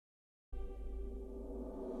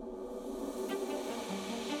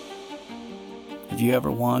Have you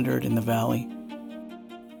ever wandered in the valley?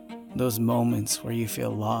 Those moments where you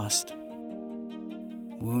feel lost,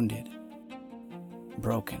 wounded,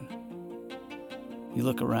 broken. You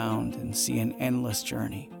look around and see an endless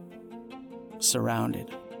journey,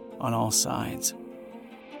 surrounded on all sides,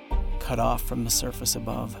 cut off from the surface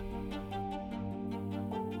above.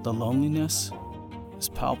 The loneliness is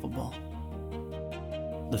palpable.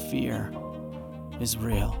 The fear is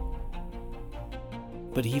real.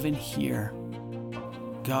 But even here,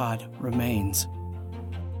 God remains.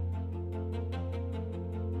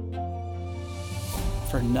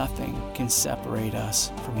 For nothing can separate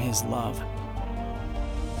us from His love,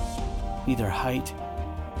 neither height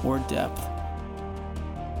or depth.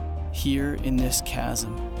 Here in this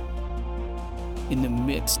chasm, in the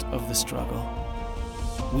midst of the struggle,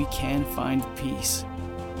 we can find peace.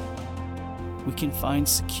 We can find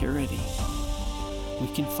security.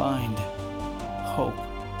 We can find hope.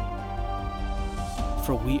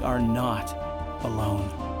 For we are not alone.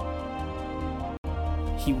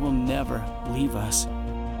 He will never leave us,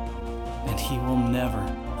 and He will never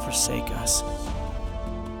forsake us.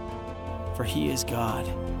 For He is God,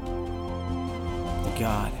 the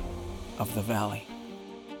God of the valley.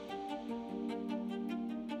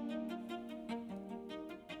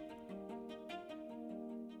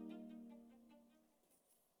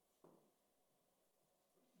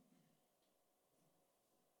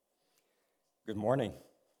 Good morning.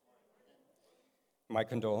 My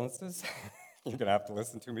condolences. You're going to have to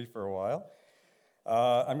listen to me for a while.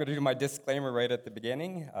 I'm going to do my disclaimer right at the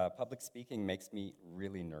beginning. Public speaking makes me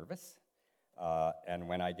really nervous. And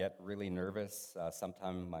when I get really nervous,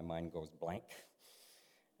 sometimes my mind goes blank.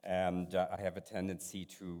 And I have a tendency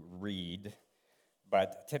to read.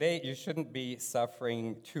 But today, you shouldn't be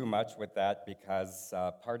suffering too much with that because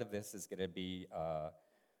part of this is going to be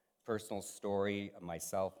personal story of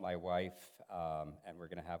myself, my wife, and we're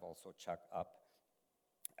going to have also Chuck up.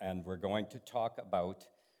 And we're going to talk about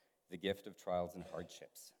the gift of trials and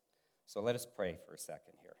hardships. So let us pray for a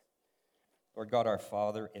second here. Lord God, our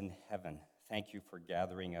Father in heaven, thank you for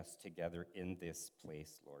gathering us together in this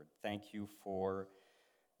place, Lord. Thank you for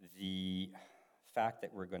the fact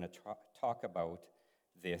that we're going to talk about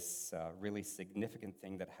this really significant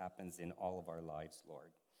thing that happens in all of our lives, Lord.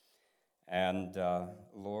 And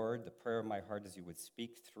Lord, the prayer of my heart is you would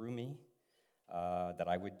speak through me, that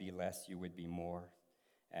I would be less, you would be more,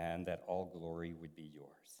 and that all glory would be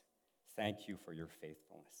yours. Thank you for your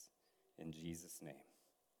faithfulness. In Jesus' name.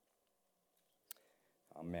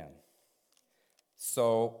 Amen.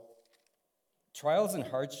 So, trials and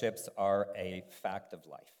hardships are a fact of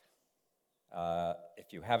life.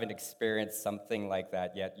 If you haven't experienced something like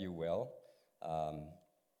that yet, you will.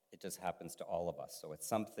 It just happens to all of us. So it's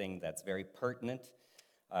something that's very pertinent.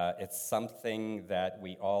 It's something that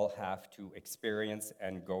we all have to experience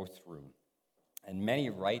and go through. And many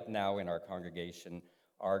right now in our congregation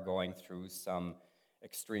are going through some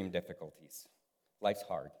extreme difficulties. Life's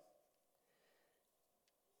hard.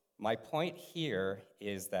 My point here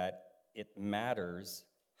is that it matters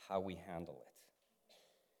how we handle it.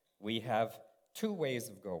 We have two ways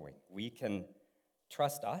of going. We can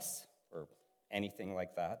trust us, or anything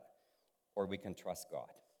like that, or we can trust God.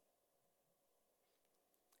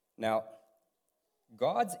 Now,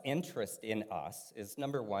 God's interest in us is,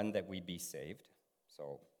 number one, that we be saved.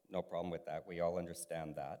 So no problem with that. We all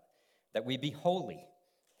understand that. That we be holy,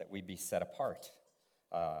 that we be set apart,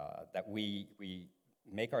 that we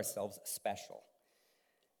make ourselves special,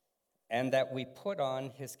 and that we put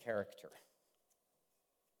on His character,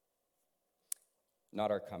 not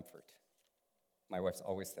our comfort. My wife's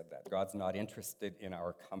always said that. God's not interested in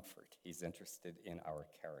our comfort. He's interested in our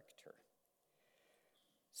character.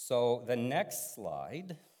 So the next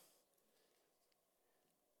slide.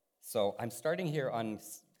 So I'm starting here on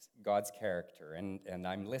God's character, and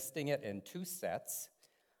I'm listing it in two sets.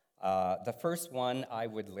 The first one I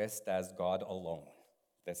would list as God alone.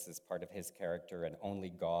 This is part of His character, and only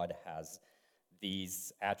God has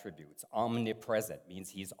these attributes. Omnipresent means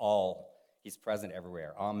He's present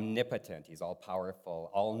everywhere. Omnipotent, He's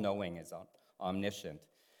all-powerful. All-knowing is omniscient.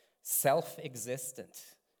 Self-existent,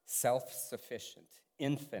 self-sufficient,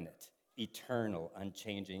 infinite, eternal,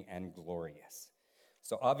 unchanging, and glorious.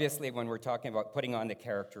 So obviously, when we're talking about putting on the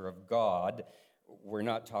character of God, we're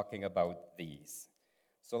not talking about these.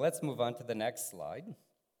 So let's move on to the next slide.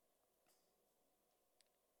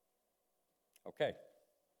 Okay.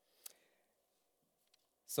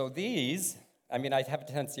 So these, I have a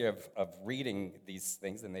tendency of reading these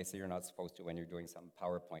things, and they say you're not supposed to when you're doing some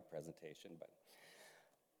PowerPoint presentation, but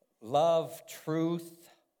love, truth,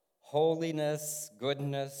 holiness,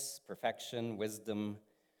 goodness, perfection, wisdom,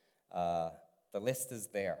 The list is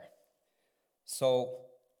there. So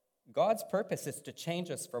God's purpose is to change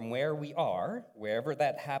us from where we are, wherever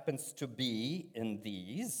that happens to be in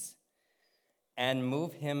these, and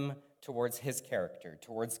move him towards his character,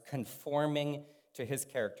 towards conforming to his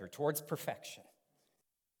character, towards perfection.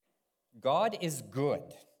 God is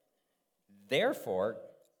good. Therefore,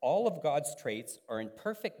 all of God's traits are in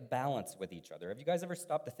perfect balance with each other. Have you guys ever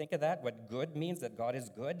stopped to think of that? What good means, that God is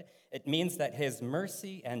good? It means that his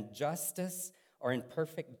mercy and justice are in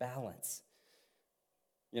perfect balance.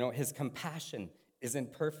 His compassion is in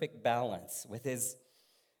perfect balance with his,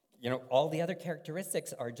 all the other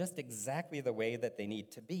characteristics are just exactly the way that they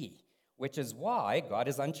need to be, which is why God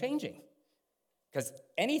is unchanging. Because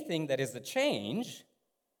anything that is a change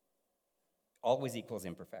always equals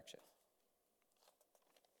imperfection.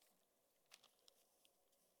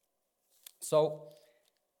 So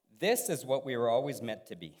this is what we were always meant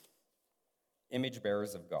to be, image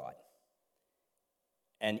bearers of God.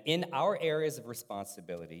 And in our areas of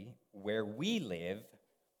responsibility, where we live,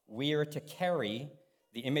 we are to carry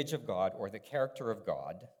the image of God or the character of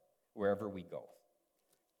God wherever we go.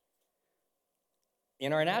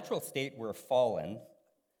 In our natural state, we're fallen,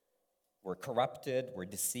 we're corrupted, we're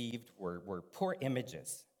deceived, we're poor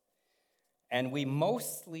images. And we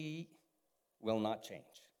mostly will not change.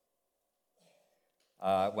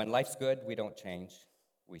 When life's good, we don't change.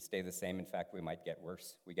 We stay the same. In fact, we might get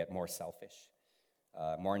worse. We get more selfish,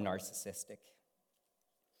 more narcissistic.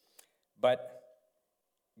 But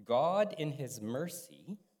God, in his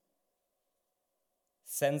mercy,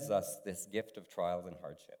 sends us this gift of trials and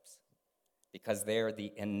hardships because they are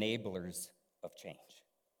the enablers of change.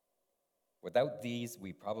 Without these,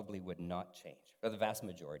 we probably would not change, for the vast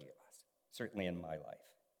majority of us, certainly in my life.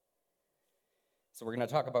 So we're going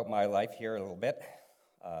to talk about my life here a little bit,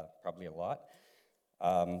 probably a lot.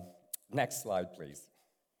 Next slide, please.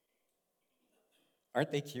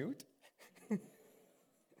 Aren't they cute?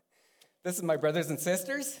 This is my brothers and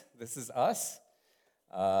sisters. This is us.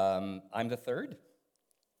 I'm the third,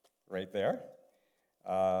 right there.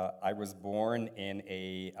 I was born in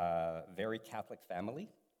a very Catholic family.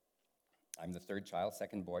 I'm the third child,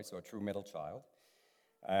 second boy, so a true middle child.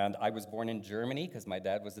 And I was born in Germany because my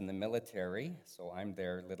dad was in the military, so I'm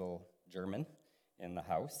their little German in the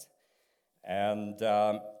house. And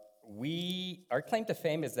our claim to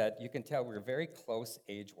fame is that you can tell we're very close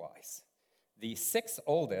age-wise. The sixth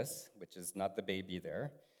oldest, which is not the baby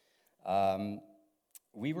there,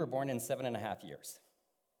 we were born in 7.5 years.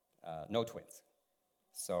 No twins.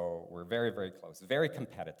 So we're very, very close, very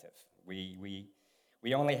competitive. We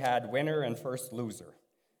only had winner and first loser.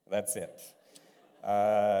 That's it.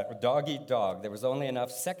 Dog eat dog. There was only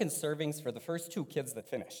enough second servings for the first 2 kids that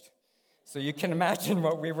finished. So you can imagine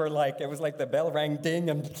what we were like. It was like the bell rang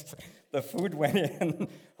ding and the food went in,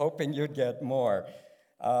 hoping you'd get more.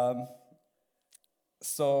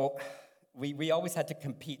 So we always had to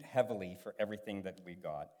compete heavily for everything that we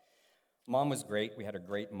got. Mom was great. We had a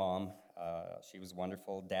great mom. She was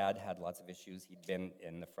wonderful. Dad had lots of issues. He'd been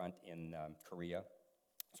in the front in Korea,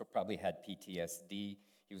 so probably had PTSD.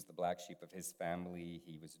 He was the black sheep of his family.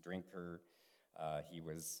 He was a drinker. He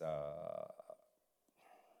was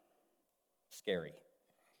scary.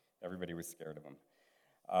 Everybody was scared of him.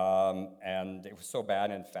 And it was so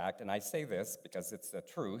bad, in fact, and I say this because it's the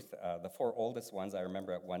truth. The 4 oldest ones, I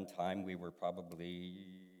remember at one time, we were probably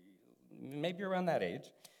maybe around that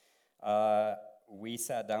age. We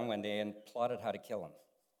sat down one day and plotted how to kill him.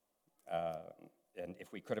 And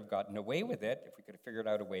if we could have gotten away with it, if we could have figured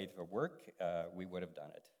out a way to work, we would have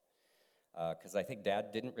done it. Because I think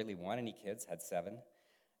Dad didn't really want any kids, had 7,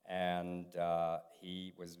 and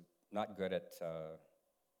he was not good at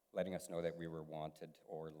letting us know that we were wanted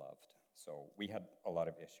or loved. So we had a lot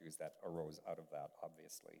of issues that arose out of that,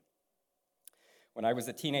 obviously. When I was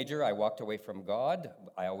a teenager, I walked away from God.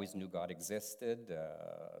 I always knew God existed.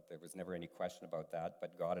 There was never any question about that,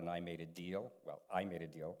 but God and I made a deal. Well, I made a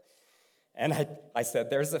deal. And I said,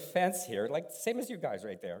 there's a fence here, like same as you guys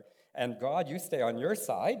right there. And God, you stay on your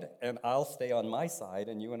side, and I'll stay on my side,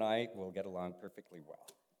 and you and I will get along perfectly well.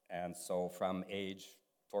 And so from age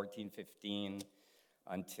 14, 15,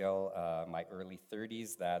 until my early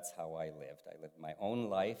 30s, that's how I lived. I lived my own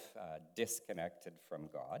life, disconnected from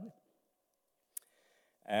God.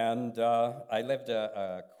 And I lived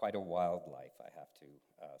quite a wild life, I have to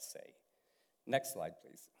say. Next slide,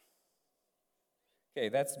 please. Okay,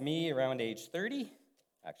 that's me around age 30.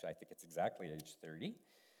 Actually, I think it's exactly age 30.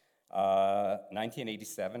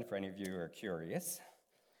 1987, for any of you who are curious.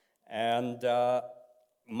 And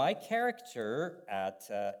my character at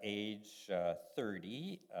age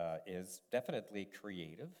 30 is definitely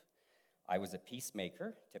creative. I was a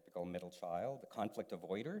peacemaker, typical middle child, a conflict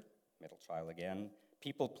avoider, middle child again,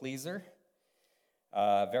 people pleaser,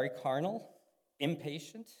 very carnal,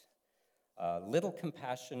 impatient, little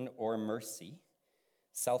compassion or mercy,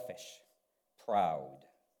 selfish, proud,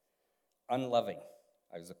 unloving.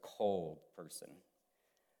 I was a cold person.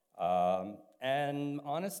 And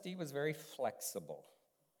honesty was very flexible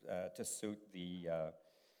to suit the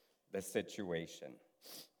situation.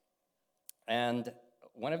 And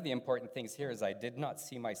one of the important things here is I did not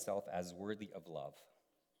see myself as worthy of love.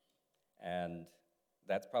 And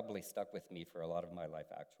that's probably stuck with me for a lot of my life,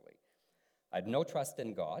 actually. I had no trust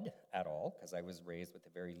in God at all, because I was raised with a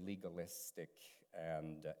very legalistic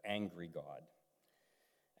and angry God.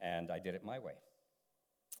 And I did it my way.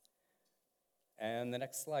 And the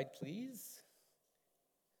next slide, please.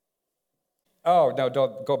 Oh, no,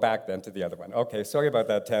 don't go back then to the other one. Okay, sorry about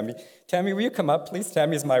that, Tammy. Tammy, will you come up, please?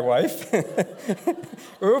 Tammy's my wife.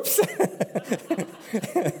 Oops.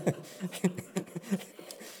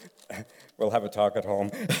 We'll have a talk at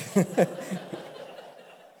home.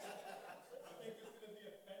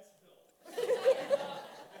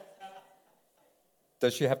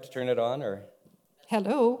 Does she have to turn it on, or?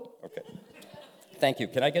 Hello. Okay. Thank you.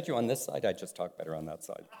 Can I get you on this side? I just talk better on that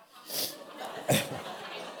side.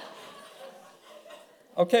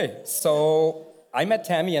 Okay, so I met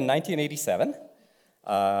Tammy in 1987.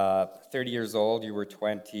 30 years old, you were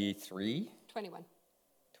 23? 21.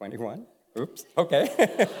 21? Oops,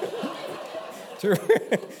 okay.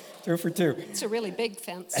 two for two. It's a really big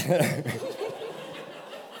fence.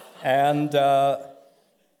 And tell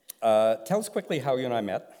us quickly how you and I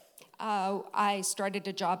met. I started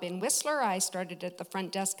a job in Whistler. I started at the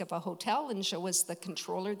front desk of a hotel, and Joe was the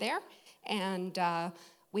controller there. And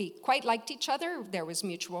we quite liked each other. There was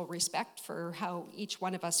mutual respect for how each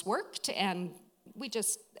one of us worked, and we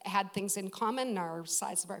just had things in common, our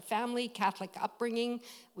size of our family, Catholic upbringing.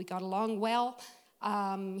 We got along well.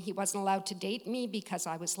 He wasn't allowed to date me because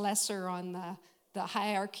I was lesser on the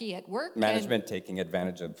hierarchy at work. Management taking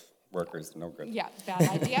advantage of workers, no good. Yeah, bad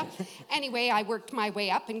idea. Anyway, I worked my way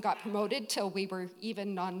up and got promoted till we were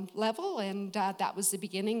even on level, and that was the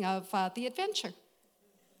beginning of the adventure.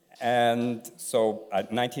 And so,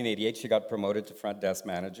 in 1988, she got promoted to front desk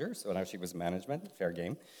manager, so now she was management, fair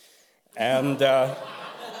game. And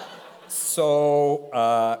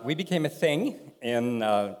so we became a thing in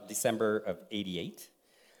December of 88.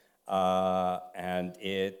 And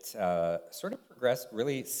it sort of progressed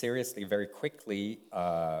really seriously, very quickly,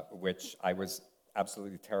 which I was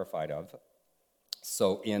absolutely terrified of.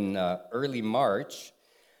 So in early March,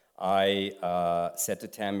 I said to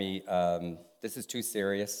Tammy, this is too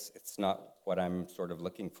serious. It's not what I'm sort of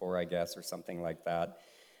looking for, I guess, or something like that.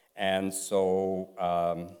 And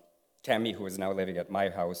so Tammy, who is now living at my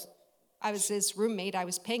house. I was his roommate. I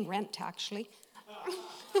was paying rent, actually.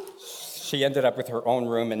 She ended up with her own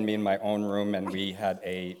room and me in my own room, and we had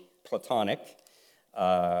a platonic,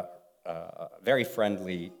 very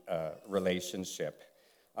friendly relationship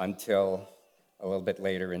until a little bit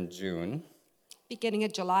later in June. Beginning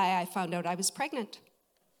of July, I found out I was pregnant.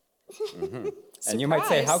 Mm-hmm. And you might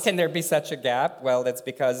say, how can there be such a gap? Well, that's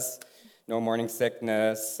because no morning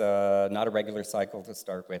sickness, not a regular cycle to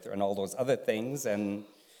start with, and all those other things. And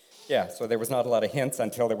yeah, so there was not a lot of hints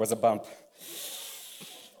until there was a bump.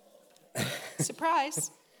 Surprise.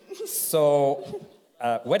 So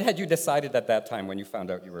what had you decided at that time when you found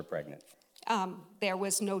out you were pregnant? There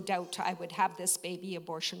was no doubt I would have this baby.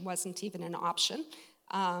 Abortion wasn't even an option.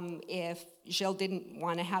 If Gilles didn't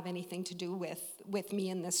want to have anything to do with me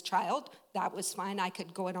and this child, that was fine. I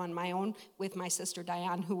could go it on my own with my sister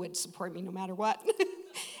Diane, who would support me no matter what.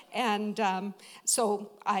 And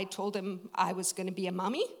so I told him I was going to be a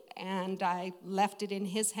mommy, and I left it in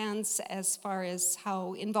his hands as far as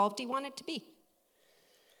how involved he wanted to be.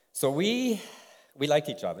 So we liked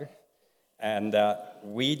each other, and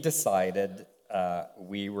we decided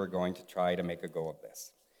we were going to try to make a go of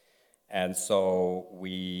this. And so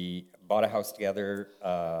we bought a house together,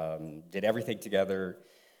 did everything together,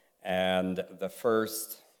 and the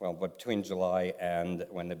first, between July and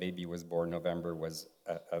when the baby was born, November, was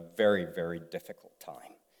a very, very difficult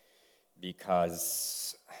time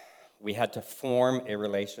because we had to form a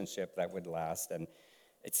relationship that would last. And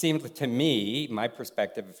it seemed to me, my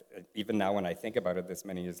perspective, even now when I think about it this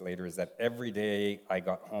many years later, is that every day I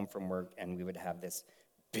got home from work and we would have this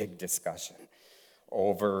big discussion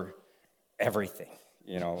over everything,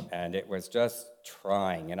 and it was just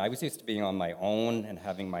trying. And I was used to being on my own and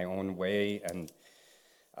having my own way, and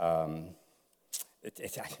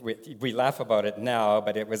we laugh about it now,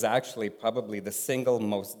 but it was actually probably the single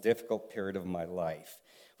most difficult period of my life.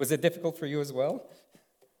 Was it difficult for you as well?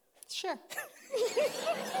 Sure.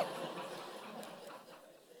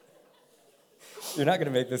 You're not going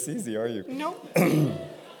to make this easy, are you? Nope.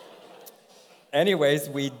 Anyways,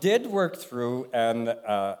 we did work through, and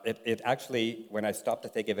it actually, when I stop to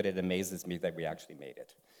think of it, it amazes me that we actually made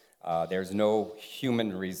it. There's no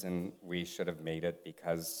human reason we should have made it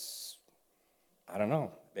because, I don't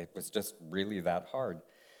know, it was just really that hard.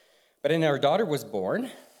 But then our daughter was born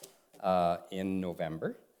in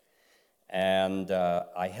November, and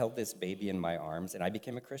I held this baby in my arms, and I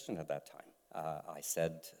became a Christian at that time. I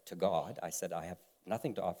said to God, I said, I have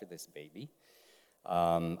nothing to offer this baby.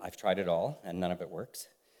 I've tried it all, and none of it works,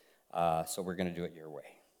 so we're going to do it your way.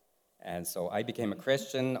 And so I became a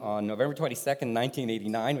Christian on November 22nd,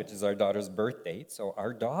 1989, which is our daughter's birth date. So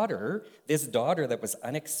our daughter, this daughter that was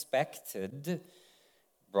unexpected,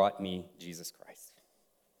 brought me Jesus Christ,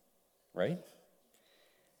 right?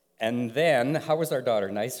 And then, how was our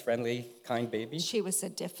daughter? Nice, friendly, kind baby? She was a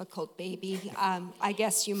difficult baby. I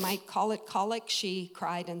guess you might call it colic. She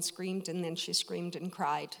cried and screamed, and then she screamed and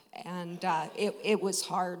cried. And it was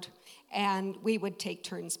hard. And we would take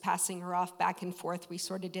turns passing her off back and forth. We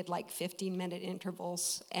sort of did like 15-minute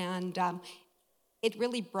intervals. And it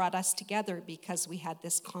really brought us together because we had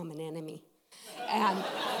this common enemy. And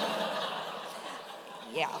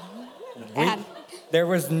yeah. There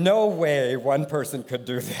was no way one person could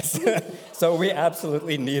do this. So we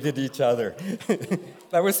absolutely needed each other.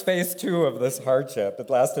 That was phase 2 of this hardship. It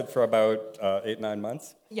lasted for about 8-9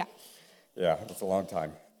 months. Yeah. Yeah, it was a long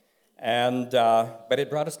time. And but it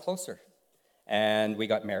brought us closer. And we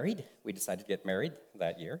got married. We decided to get married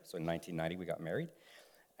that year. So in 1990, we got married.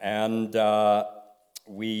 And the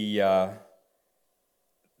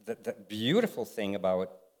beautiful thing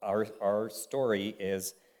about our story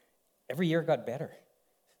is every year got better.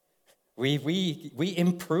 We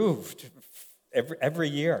improved every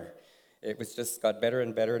year. It was just got better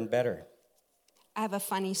and better and better. I have a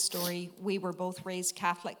funny story. We were both raised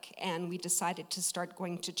Catholic, and we decided to start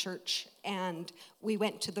going to church. And we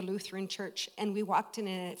went to the Lutheran church, and we walked in,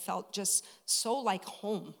 and it felt just so like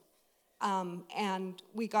home. And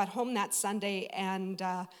we got home that Sunday, and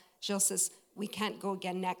Gilles says, "We can't go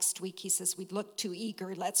again next week." He says, "We'd look too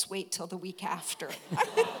eager. Let's wait till the week after."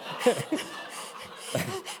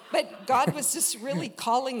 But God was just really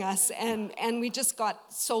calling us, and we just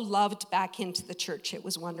got so loved back into the church. It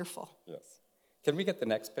was wonderful. Yes. Can we get the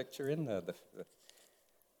next picture in?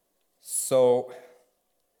 So,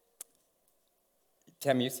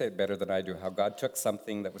 Tam, you say it better than I do, how God took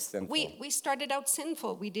something that was sinful. We started out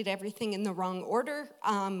sinful. We did everything in the wrong order.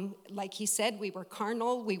 Like he said, we were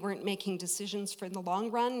carnal. We weren't making decisions for the long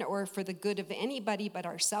run or for the good of anybody but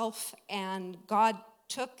ourselves. And God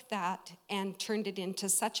took that and turned it into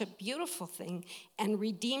such a beautiful thing and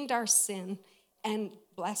redeemed our sin and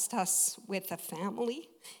blessed us with a family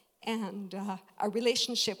and a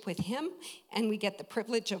relationship with him, and we get the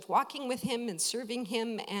privilege of walking with him and serving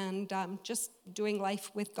him and just doing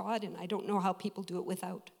life with God, and I don't know how people do it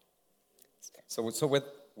without. So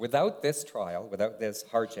without this trial, without this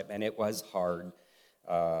hardship, and it was hard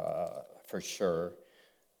for sure,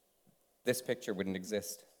 this picture wouldn't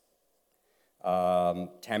exist.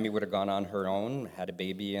 Tammy would have gone on her own, had a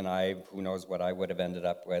baby, and who knows what I would have ended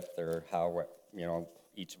up with or how,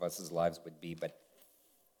 each of us' lives would be, but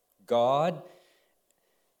God,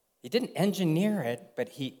 he didn't engineer it, but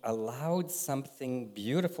he allowed something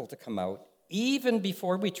beautiful to come out even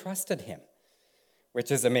before we trusted him,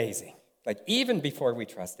 which is amazing. Like, even before we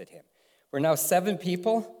trusted him. We're now 7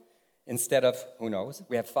 people instead of, who knows,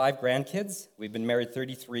 we have 5 grandkids. We've been married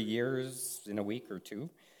 33 years in a week or 2.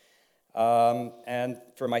 And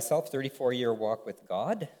for myself, 34-year walk with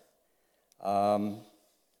God.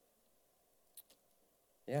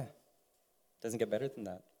 Yeah, doesn't get better than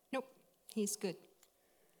that. Nope, he's good.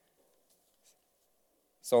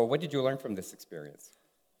 So what did you learn from this experience?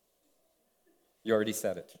 You already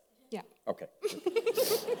said it. Yeah. Okay.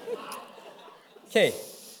 Okay.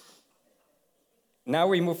 Now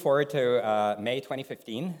we move forward to May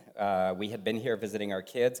 2015. We had been here visiting our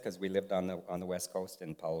kids because we lived on the West Coast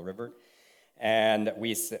in Powell River. And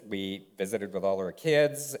we visited with all our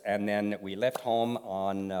kids, and then we left home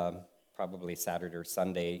on probably Saturday or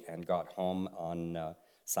Sunday and got home on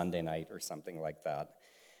Sunday night or something like that.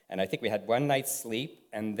 And I think we had one night's sleep,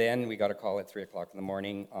 and then we got a call at 3 o'clock in the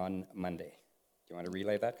morning on Monday. Do you want to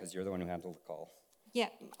relay that? Because you're the one who handled the call. Yeah,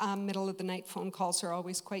 middle of the night phone calls are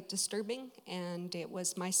always quite disturbing, and it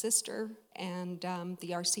was my sister, and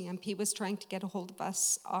the RCMP was trying to get a hold of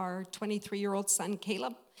us. Our 23-year-old son,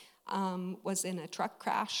 Caleb, was in a truck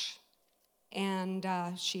crash, and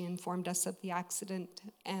she informed us of the accident,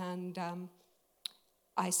 and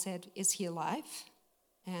I said, "Is he alive?"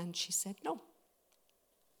 And she said, no.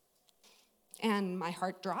 And my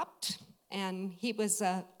heart dropped. And he was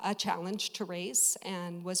a challenge to raise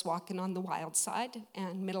and was walking on the wild side.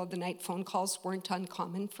 And middle of the night phone calls weren't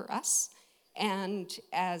uncommon for us. And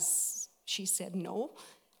as she said no,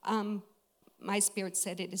 my spirit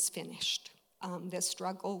said it is finished. This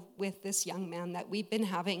struggle with this young man that we've been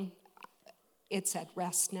having, it's at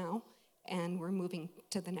rest now. And we're moving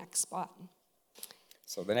to the next spot.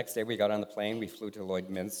 So the next day we got on the plane, we flew to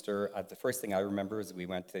Lloydminster. The first thing I remember is we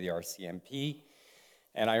went to the RCMP,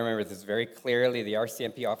 and I remember this very clearly. The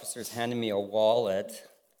RCMP officers handed me a wallet,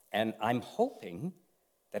 and I'm hoping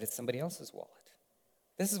that it's somebody else's wallet.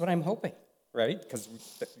 This is what I'm hoping, right? Because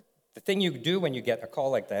the thing you do when you get a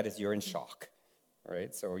call like that is you're in shock,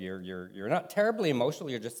 right? So you're not terribly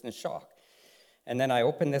emotional, you're just in shock. And then I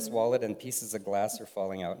open this wallet, and pieces of glass are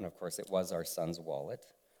falling out, and of course it was our son's wallet.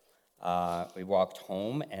 We walked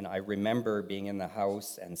home, and I remember being in the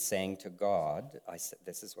house and saying to God,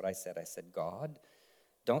 this is what I said, God,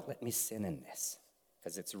 don't let me sin in this,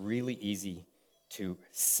 because it's really easy to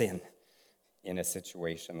sin in a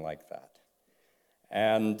situation like that.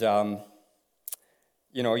 And,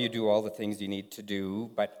 you do all the things you need to do,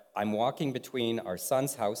 but I'm walking between our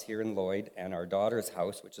son's house here in Lloyd and our daughter's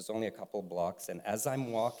house, which is only a couple blocks, and as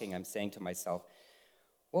I'm walking, I'm saying to myself,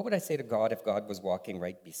 what would I say to God if God was walking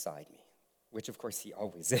right beside me? Which, of course, he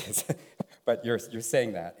always is. But you're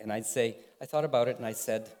saying that. And I thought about it, and I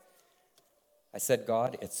said,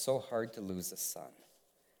 God, it's so hard to lose a son.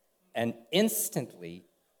 And instantly,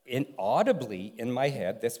 audibly in my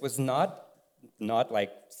head, this was not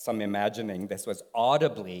like some imagining, this was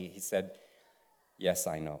audibly, he said, yes,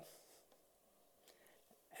 I know.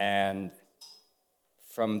 And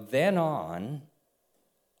from then on,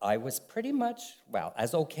 I was pretty much,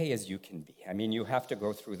 as okay as you can be. I mean, you have to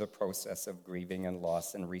go through the process of grieving and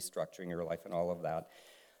loss and restructuring your life and all of that.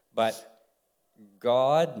 But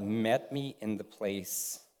God met me in the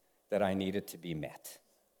place that I needed to be met.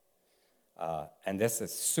 And this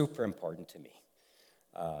is super important to me,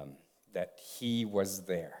 that he was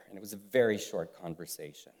there. And it was a very short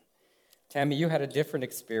conversation. Tammy, you had a different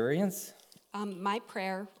experience? My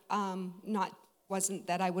prayer, wasn't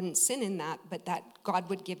that I wouldn't sin in that, but that God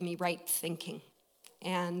would give me right thinking.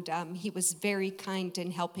 And he was very kind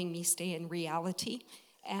in helping me stay in reality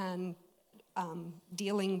and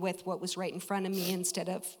dealing with what was right in front of me instead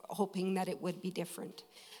of hoping that it would be different.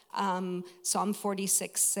 Psalm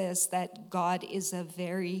 46 says that God is a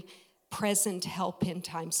very present help in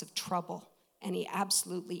times of trouble, and he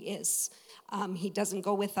absolutely is. He doesn't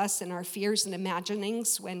go with us in our fears and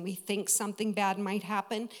imaginings when we think something bad might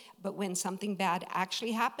happen, but when something bad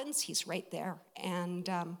actually happens, he's right there. And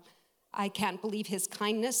I can't believe his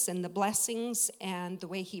kindness and the blessings and the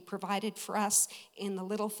way he provided for us in the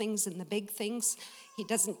little things and the big things. He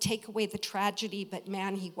doesn't take away the tragedy, but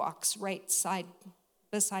man, he walks right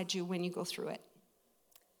beside you when you go through it.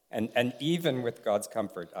 And even with God's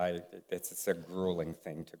comfort, it's a grueling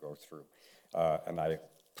thing to go through. And I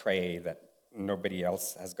pray that nobody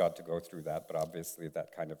else has got to go through that, but obviously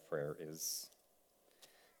that kind of prayer is,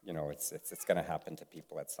 it's going to happen to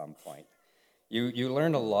people at some point. You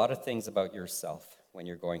learn a lot of things about yourself when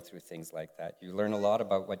you're going through things like that. You learn a lot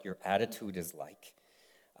about what your attitude is like,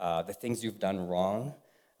 the things you've done wrong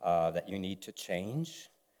that you need to change,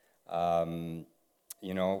 but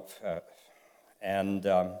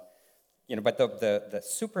the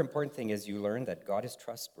super important thing is you learn that God is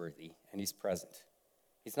trustworthy and he's present.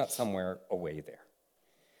 He's not somewhere away there.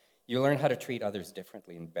 You learn how to treat others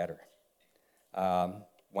differently and better.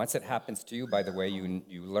 Once it happens to you, by the way,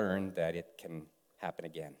 you learn that it can happen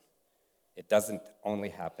again. It doesn't only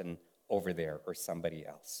happen over there or somebody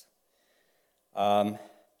else.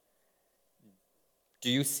 Do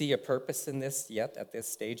you see a purpose in this yet at this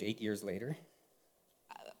stage, 8 years later?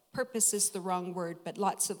 Purpose is the wrong word, but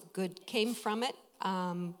lots of good came from it.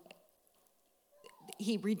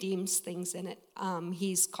 He redeems things in it.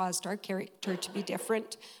 He's caused our character to be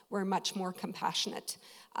different. We're much more compassionate,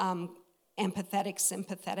 empathetic,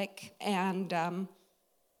 sympathetic, and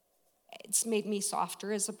it's made me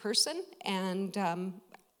softer as a person and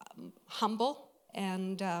humble,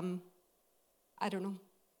 and I don't know.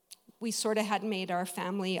 We sort of had made our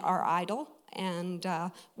family our idol, and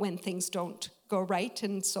when things don't go right,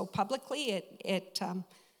 and so publicly,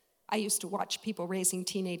 I used to watch people raising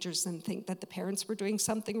teenagers and think that the parents were doing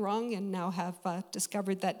something wrong, and now have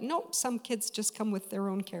discovered that, no, some kids just come with their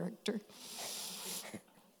own character.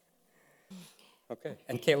 Okay.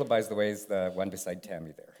 And Caleb, by the way, is the one beside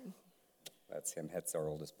Tammy there. That's him. That's our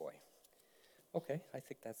oldest boy. Okay, I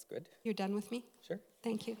think that's good. You're done with me? Sure.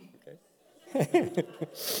 Thank you. Okay.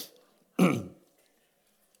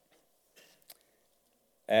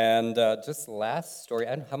 And just last story,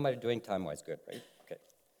 and how am I doing time-wise? Good, right? Okay,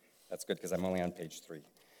 that's good because I'm only on page 3.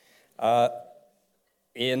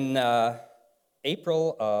 In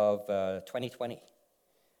April of 2020,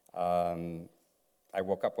 I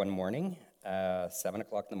woke up one morning, 7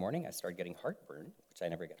 o'clock in the morning. I started getting heartburn, which I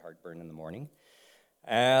never get heartburn in the morning.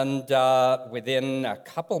 And within a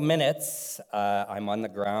couple minutes, I'm on the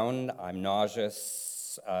ground, I'm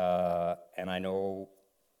nauseous, and I know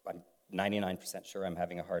I'm 99% sure I'm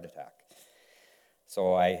having a heart attack.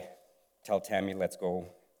 So I tell Tammy, let's go,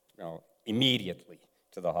 immediately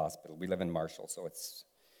to the hospital. We live in Marshall, so it's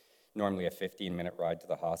normally a 15-minute ride to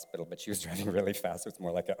the hospital, but she was driving really fast, so it's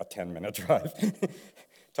more like a 10-minute drive.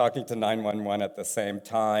 Talking to 911 at the same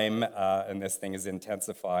time, and this thing is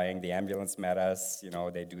intensifying. The ambulance met us,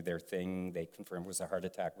 they do their thing. They confirmed it was a heart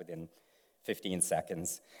attack within 15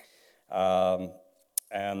 seconds.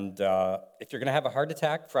 And if you're going to have a heart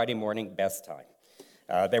attack, Friday morning, best time.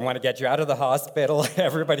 They want to get you out of the hospital.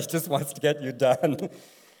 Everybody just wants to get you done.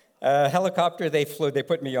 Helicopter, they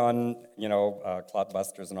put me on, clot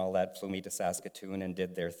busters and all that, flew me to Saskatoon and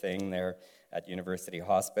did their thing there at University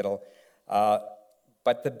Hospital.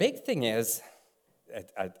 But the big thing is,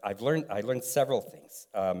 I learned several things.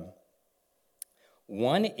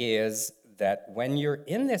 One is that when you're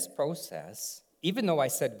in this process, even though I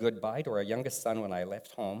said goodbye to our youngest son when I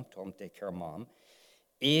left home, told him to take care of Mom,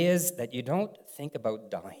 is that you don't think about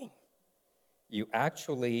dying. You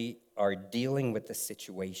actually are dealing with the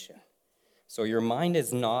situation. So your mind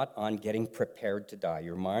is not on getting prepared to die.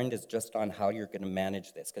 Your mind is just on how you're going to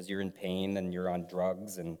manage this, because you're in pain and you're on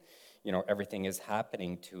drugs and everything is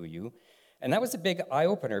happening to you. And that was a big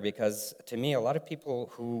eye-opener, because to me, a lot of people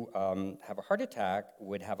who have a heart attack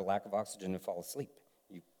would have a lack of oxygen and fall asleep.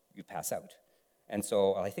 You pass out. And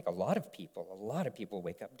so I think a lot of people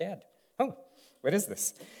wake up dead. Oh, what is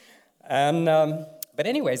this? And but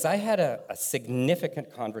anyways, I had a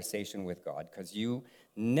significant conversation with God, because you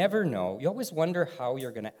never know. You always wonder how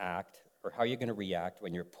you're going to act or how you're going to react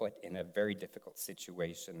when you're put in a very difficult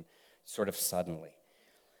situation sort of suddenly.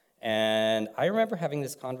 And I remember having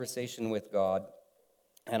this conversation with God,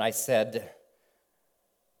 and I said,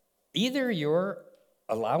 either you're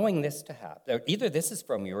allowing this to happen, or either this is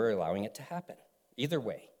from you or allowing it to happen. Either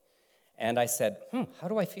way. And I said, how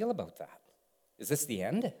do I feel about that? Is this the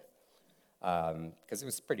end? Because it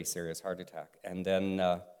was a pretty serious heart attack. And then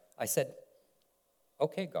I said,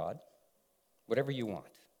 okay, God, whatever you want,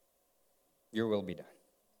 your will be done.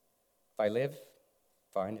 If I live,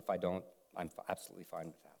 fine. If I don't, I'm absolutely fine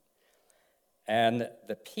with that. And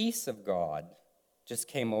the peace of God just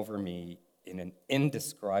came over me in an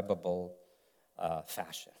indescribable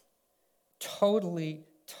fashion. Totally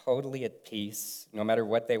at peace. No matter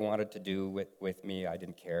what they wanted to do with me, I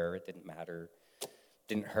didn't care. It didn't matter.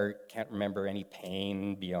 Didn't hurt. Can't remember any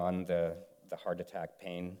pain beyond the heart attack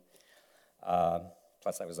pain.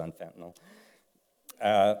 Plus, I was on fentanyl.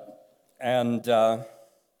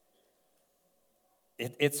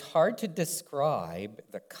 It's hard to describe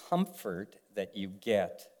the comfort that you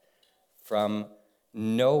get from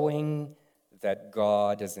knowing that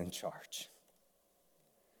God is in charge.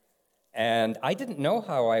 And I didn't know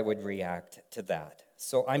how I would react to that.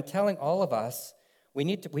 So I'm telling all of us, we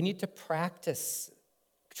need to practice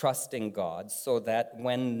trusting God so that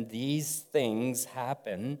when these things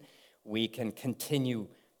happen, we can continue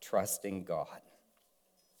trusting God.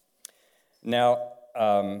 Now,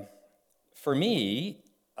 for me,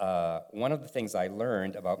 one of the things I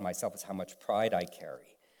learned about myself is how much pride I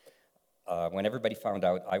carry. When everybody found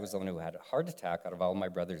out I was the one who had a heart attack out of all my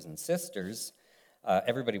brothers and sisters,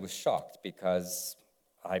 everybody was shocked because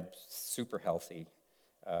I'm super healthy.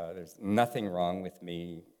 There's nothing wrong with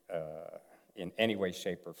me in any way,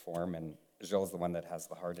 shape, or form, and Gilles the one that has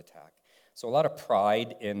the heart attack. So a lot of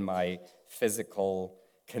pride in my physical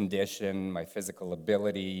condition, my physical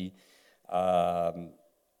ability,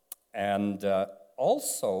 and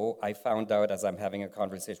also I found out as I'm having a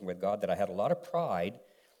conversation with God that I had a lot of pride.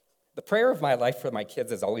 The prayer of my life for my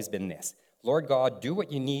kids has always been this: Lord God, do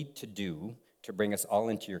what you need to do to bring us all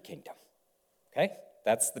into your kingdom. Okay?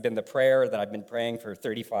 That's been the prayer that I've been praying for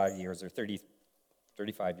 35 years, or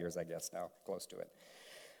 35 years, I guess now, close to it.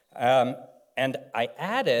 And I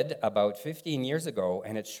added about 15 years ago,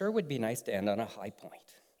 and it sure would be nice to end on a high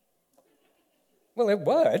point. Well, it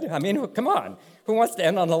would. I mean, come on. Who wants to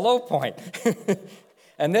end on a low point?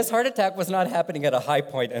 And this heart attack was not happening at a high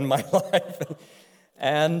point in my life.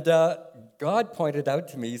 And God pointed out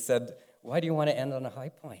to me, he said, why do you want to end on a high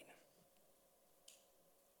point?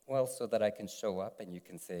 Well, so that I can show up and you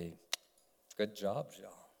can say, good job, Jean.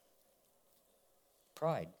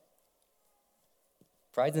 Pride.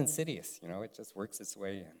 Pride's insidious, it just works its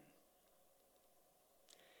way in.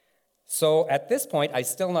 So at this point, I'm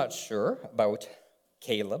still not sure about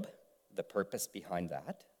Caleb, the purpose behind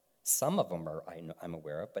that. Some of them I'm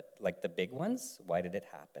aware of, but like the big ones, why did it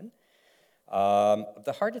happen?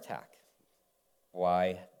 The heart attack.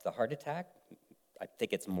 Why the heart attack? I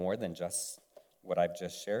think it's more than just what I've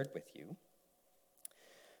just shared with you.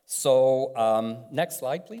 So next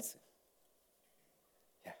slide, please.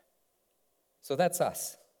 Yeah. So that's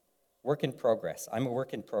us. Work in progress. I'm a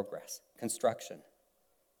work in progress. Construction.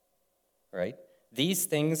 Right? These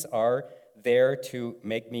things are there to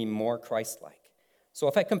make me more Christ-like. So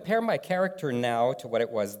if I compare my character now to what it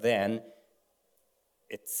was then,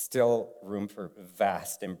 it's still room for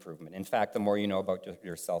vast improvement. In fact, the more you know about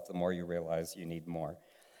yourself, the more you realize you need more.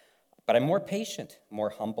 But I'm more patient, more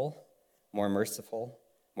humble, more merciful,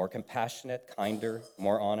 more compassionate, kinder,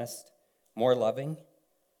 more honest, more loving,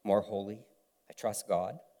 more holy. I trust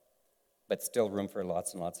God, but still room for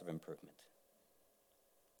lots and lots of improvement.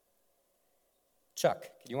 Chuck,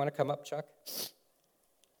 do you want to come up, Chuck?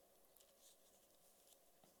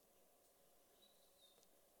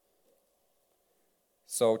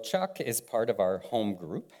 So Chuck is part of our home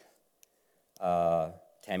group.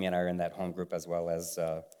 Tammy and I are in that home group as well as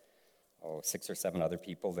 6 or 7 other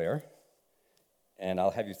people there. And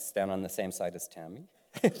I'll have you stand on the same side as Tammy.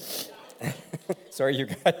 Sorry, you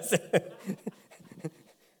guys.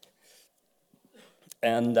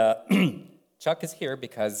 And Chuck is here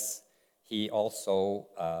because he also,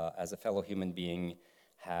 as a fellow human being,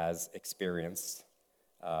 has experienced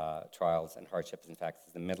trials and hardships. In fact,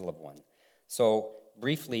 he's in the middle of one. So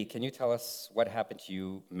briefly, can you tell us what happened to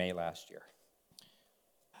you May last year?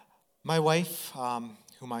 My wife,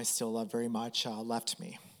 whom I still love very much, left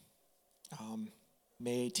me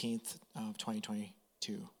May 18th of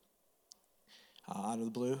 2022. Out of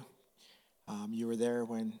the blue. You were there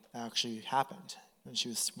when it actually happened, when she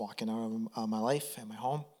was walking out of my life and my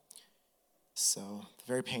home. So,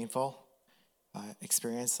 very painful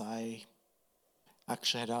experience. I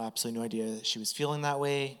actually had absolutely no idea that she was feeling that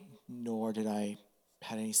way, nor did I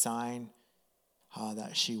had any sign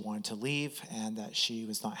that she wanted to leave and that she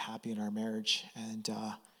was not happy in our marriage, and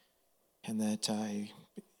that I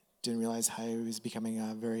didn't realize how I was becoming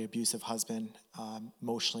a very abusive husband,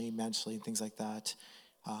 emotionally, mentally, and things like that.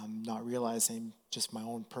 Not realizing just my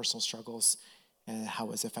own personal struggles and how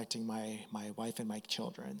it was affecting my wife and my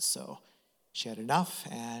children. So she had enough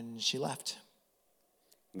and she left.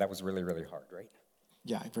 And that was really, really hard, right?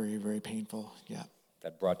 Yeah, very, very painful, yeah.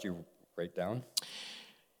 That brought you right down?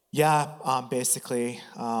 Yeah, basically,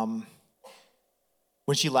 when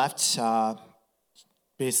she left,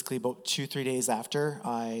 basically about 2-3 days after,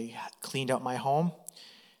 I cleaned out my home.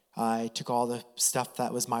 I took all the stuff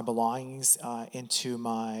that was my belongings into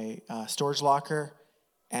my storage locker,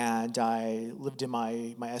 and I lived in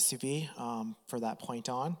my SUV for that point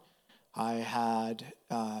on. I had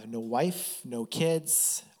no wife, no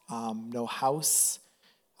kids, no house,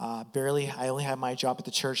 barely. I only had my job at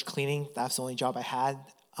the church cleaning. That's the only job I had,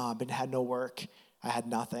 but had no work. I had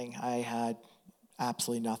nothing. I had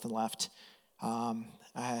absolutely nothing left. I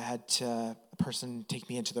had a person take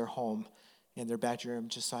me into their home, in their bedroom,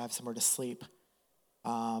 just so I have somewhere to sleep.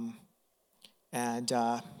 And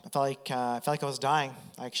I felt like I was dying.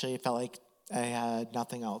 I actually felt like I had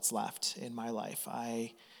nothing else left in my life.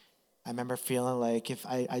 I remember feeling like if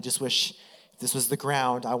I just wish this was the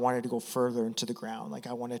ground, I wanted to go further into the ground. Like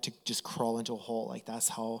I wanted to just crawl into a hole. Like that's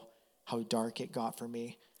how dark it got for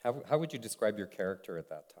me. How would you describe your character at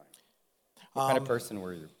that time? What kind of person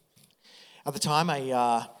were you? At the time,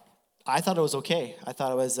 I thought it was okay. I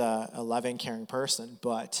thought I was a loving, caring person,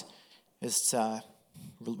 but it's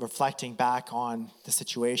reflecting back on the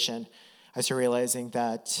situation, I started realizing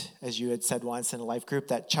that, as you had said once in a life group,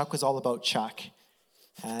 that Chuck was all about Chuck.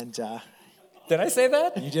 And did I say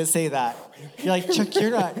that? You did say that. You're like, Chuck,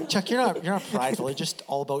 you're not prideful. You're just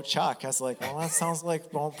all about Chuck. I was like, well, that sounds like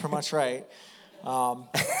pretty much right.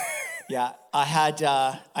 Yeah, I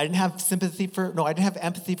didn't have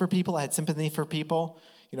empathy for people. I had sympathy for people.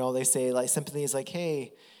 You know, they say like sympathy is like,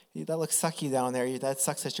 hey, that looks sucky down there. That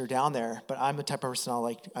sucks that you're down there. But I'm the type of person I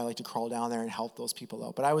like to crawl down there and help those people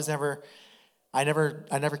out. But I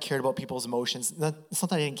never cared about people's emotions. It's not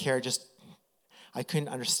that I didn't care, just I couldn't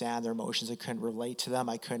understand their emotions. I couldn't relate to them.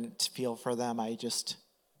 I couldn't feel for them.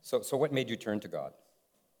 So what made you turn to God?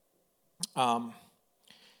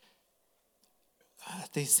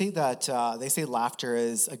 They say laughter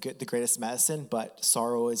is the greatest medicine, but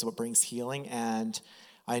sorrow is what brings healing. And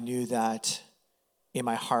I knew that in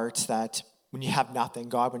my heart that when you have nothing,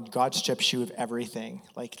 when God strips you of everything,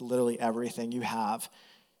 like literally everything you have,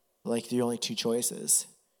 like the only two choices.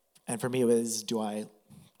 And for me, it was, do I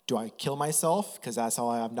kill myself because that's all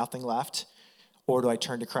I have, nothing left, or do I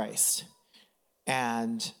turn to Christ?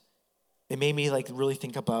 And it made me like really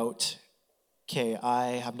think about, okay,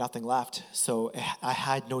 I have nothing left, so I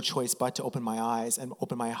had no choice but to open my eyes and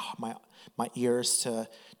open my ears to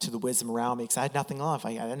the wisdom around me, because I had nothing left.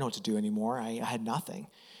 I didn't know what to do anymore. I had nothing.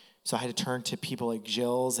 So I had to turn to people like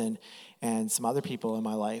Jill's and some other people in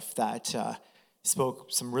my life that spoke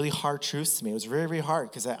some really hard truths to me. It was very, very hard,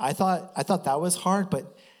 because I thought that was hard,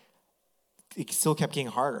 but it still kept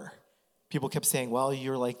getting harder. People kept saying, well,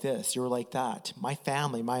 you're like this, you're like that. My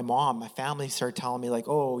family, my mom, my family started telling me like,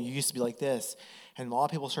 oh, you used to be like this. And a lot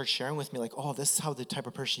of people started sharing with me like, oh, this is how the type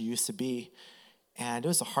of person you used to be. And it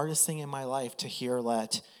was the hardest thing in my life to hear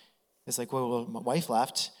that. It's like, well, my wife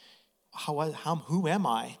left. Who am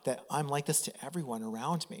I that I'm like this to everyone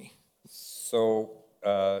around me? So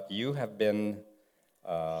you have been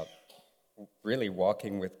really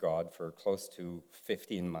walking with God for close to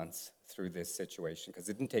 15 months through this situation, because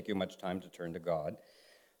it didn't take you much time to turn to God.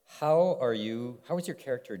 How is your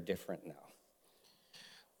character different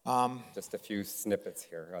now? Just a few snippets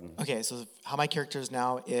here. Okay, so how my character is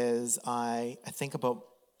now is I think about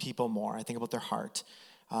people more. I think about their heart.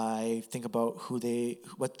 I think about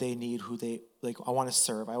what they need, who they like. I want to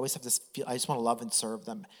serve. I always have this feel. I just want to love and serve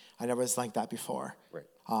them. I never was like that before. Right.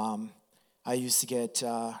 I used to get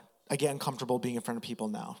uncomfortable being in front of people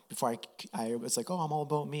now. Before I was like, oh, I'm all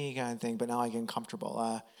about me kind of thing. But now I get uncomfortable.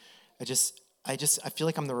 I feel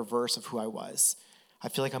like I'm the reverse of who I was. I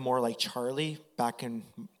feel like I'm more like Charlie. Back in,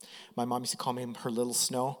 my mom used to call me her Little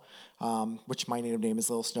Snow, which my native name is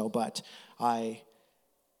Little Snow. But I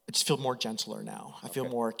just feel more gentler now. I feel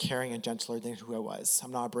more caring and gentler than who I was.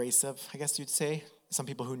 I'm not abrasive, I guess you'd say. Some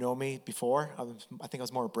people who know me before, I think I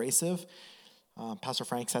was more abrasive. Pastor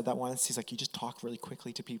Frank said that once. He's like, you just talk really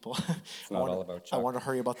quickly to people. It's not all about Chuck. I want to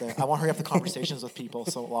hurry up the conversations with people.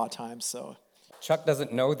 So a lot of times, so. Chuck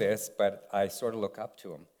doesn't know this, but I sort of look up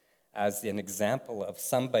to him as an example of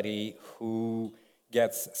somebody who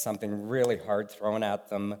gets something really hard thrown at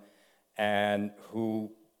them and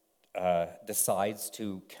who decides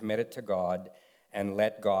to commit it to God and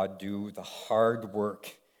let God do the hard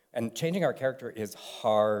work. And changing our character is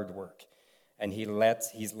hard work. And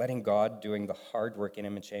he's letting God doing the hard work in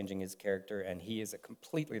him and changing his character, and he is a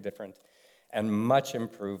completely different and much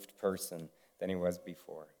improved person than he was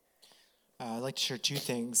before. I'd like to share two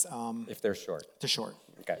things. If they're short. They're short.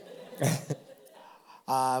 Okay.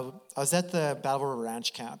 I was at the Battle River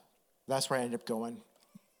Ranch camp. That's where I ended up going.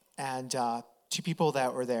 And two people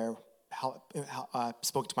that were there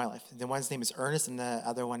spoke to my life. The one's name is Ernest, and the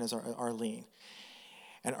other one is Arlene.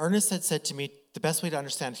 And Ernest had said to me, the best way to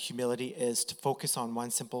understand humility is to focus on one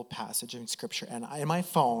simple passage in Scripture. And in my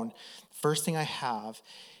phone, first thing I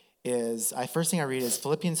read is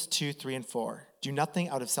Philippians 2, 3, and 4. Do nothing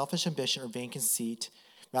out of selfish ambition or vain conceit.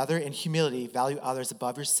 Rather, in humility, value others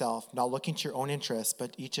above yourself, not looking to your own interests,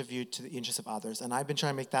 but each of you to the interests of others. And I've been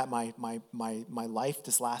trying to make that my life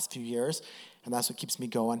this last few years, and that's what keeps me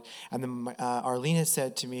going. And then Arlene has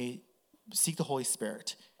said to me, seek the Holy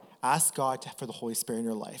Spirit. Ask God for the Holy Spirit in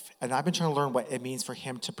your life. And I've been trying to learn what it means for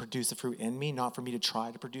him to produce the fruit in me, not for me to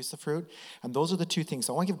try to produce the fruit. And those are the two things.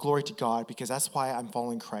 So I want to give glory to God, because that's why I'm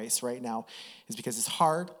following Christ right now, is because it's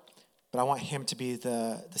hard, but I want him to be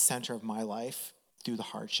the center of my life through the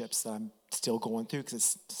hardships that I'm still going through,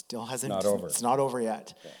 because it still hasn't. Not over. It's not over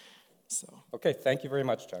yet. Okay. So. Okay, thank you very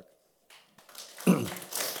much, Chuck.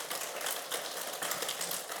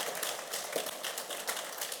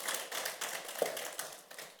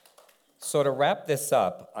 So to wrap this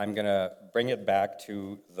up, I'm going to bring it back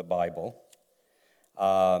to the Bible.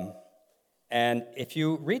 And if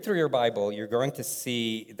you read through your Bible, you're going to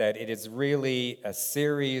see that it is really a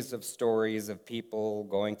series of stories of people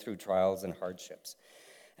going through trials and hardships.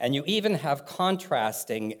 And you even have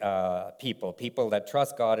contrasting people that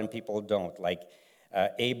trust God and people don't, like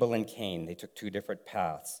Abel and Cain. They took two different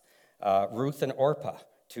paths. Ruth and Orpah,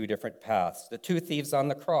 two different paths. The two thieves on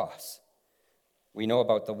the cross. We know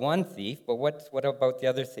about the one thief, but what about the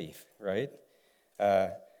other thief, right?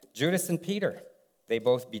 Judas and Peter, they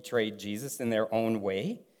both betrayed Jesus in their own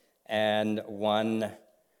way, and one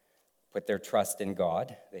put their trust in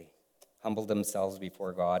God. They humbled themselves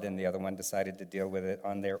before God, and the other one decided to deal with it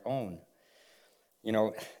on their own. You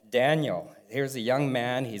know, Daniel, here's a young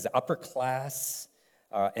man, he's upper class,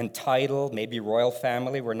 entitled, maybe royal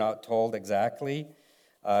family, we're not told exactly.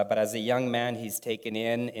 But as a young man, he's taken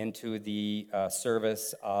into the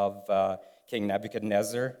service of King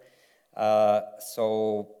Nebuchadnezzar.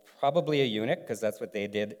 So probably a eunuch, because that's what they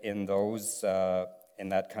did in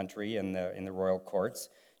that country, in the royal courts.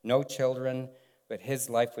 no children, but his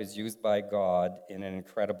life was used by God in an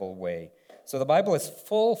incredible way. So the Bible is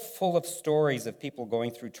full of stories of people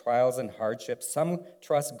going through trials and hardships. Some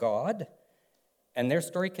trust God, and their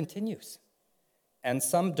story continues. And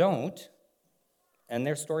some don't, and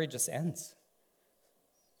their story just ends.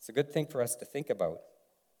 It's a good thing for us to think about.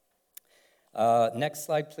 Next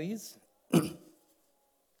slide, please.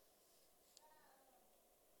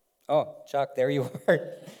 Oh, Chuck, there you are.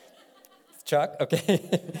 Chuck, okay.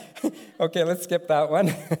 Okay, let's skip that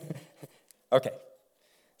one. Okay,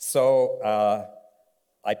 so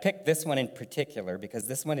I picked this one in particular because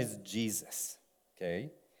this one is Jesus,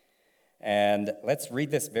 okay? And let's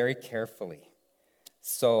read this very carefully.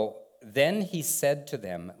 So then he said to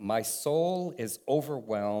them, "My soul is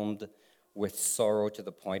overwhelmed with sorrow to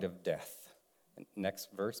the point of death." Next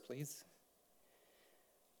verse, please.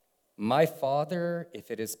 "My Father, if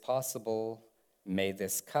it is possible, may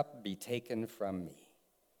this cup be taken from me,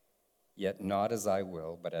 yet not as I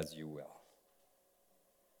will, but as you will."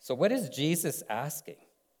 So what is Jesus asking?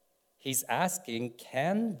 He's asking,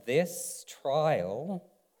 can this trial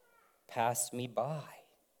pass me by?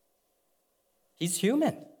 He's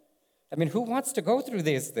human. I mean, who wants to go through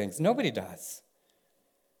these things? Nobody does.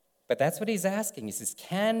 But that's what he's asking. He says,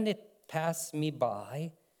 can it pass me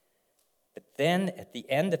by? But then at the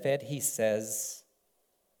end of it, he says,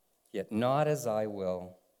 yet not as I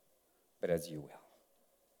will, but as you will.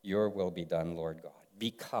 Your will be done, Lord God,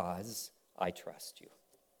 because I trust you.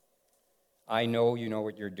 I know you know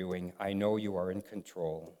what you're doing. I know you are in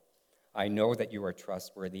control. I know that you are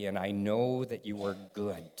trustworthy, and I know that you are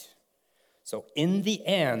good. So in the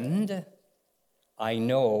end, I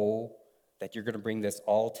know that you're going to bring this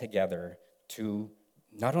all together to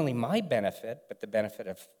not only my benefit, but the benefit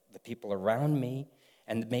of the people around me,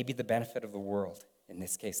 and maybe the benefit of the world. In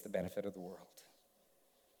this case, the benefit of the world.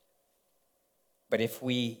 But if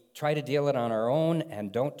we try to deal it on our own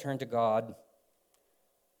and don't turn to God,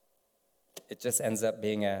 it just ends up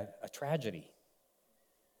being a tragedy.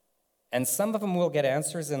 And some of them will get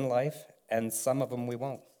answers in life, and some of them we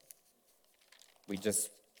won't. We just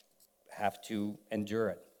have to endure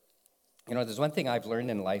it. You know, there's one thing I've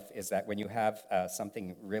learned in life is that when you have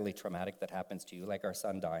something really traumatic that happens to you, like our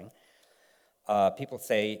son dying, people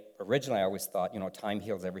say, originally I always thought, time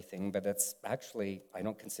heals everything, but it's actually, I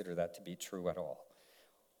don't consider that to be true at all.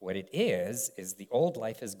 What it is the old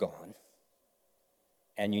life is gone,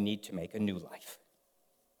 and you need to make a new life.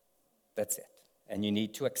 That's it. And you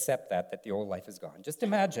need to accept that the old life is gone. Just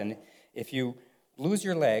imagine if you lose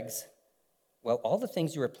your legs, well, all the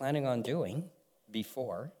things you were planning on doing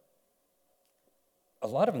before, a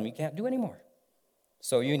lot of them you can't do anymore.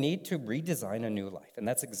 So you need to redesign a new life, and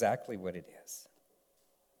that's exactly what it is.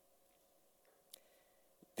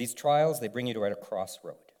 These trials, they bring you to a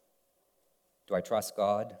crossroad. Do I trust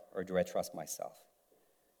God or do I trust myself?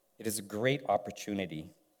 It is a great opportunity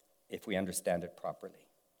if we understand it properly.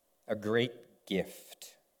 A great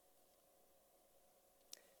gift.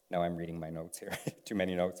 Now I'm reading my notes here. Too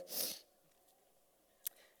many notes.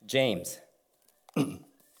 James.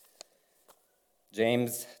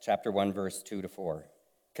 James chapter 1, verse 2-4.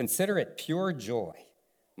 "Consider it pure joy,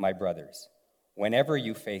 my brothers, whenever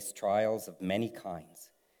you face trials of many kinds,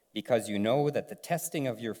 because you know that the testing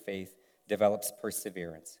of your faith develops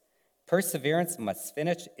perseverance. Perseverance must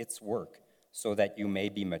finish its work so that you may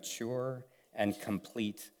be mature and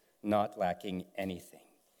complete, not lacking anything."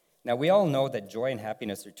 Now, we all know that joy and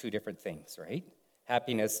happiness are two different things, right?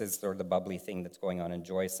 Happiness is sort of the bubbly thing that's going on, and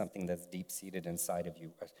joy is something that's deep-seated inside of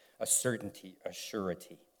you, a certainty, a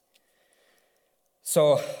surety.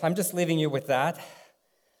 So I'm just leaving you with that.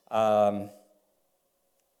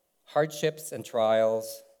 Hardships and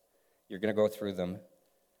trials, you're going to go through them.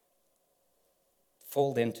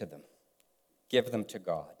 Fold into them. Give them to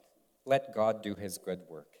God. Let God do his good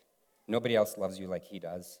work. Nobody else loves you like he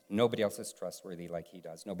does. Nobody else is trustworthy like he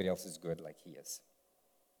does. Nobody else is good like he is.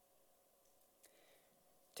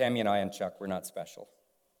 Tammy and I and Chuck, we're not special.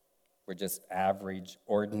 We're just average,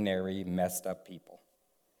 ordinary, messed up people.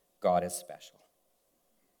 God is special.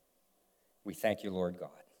 We thank you, Lord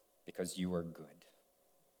God, because you are good.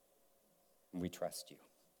 And we trust you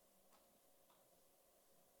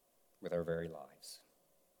with our very lives.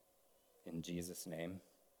 In Jesus' name,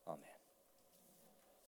 amen.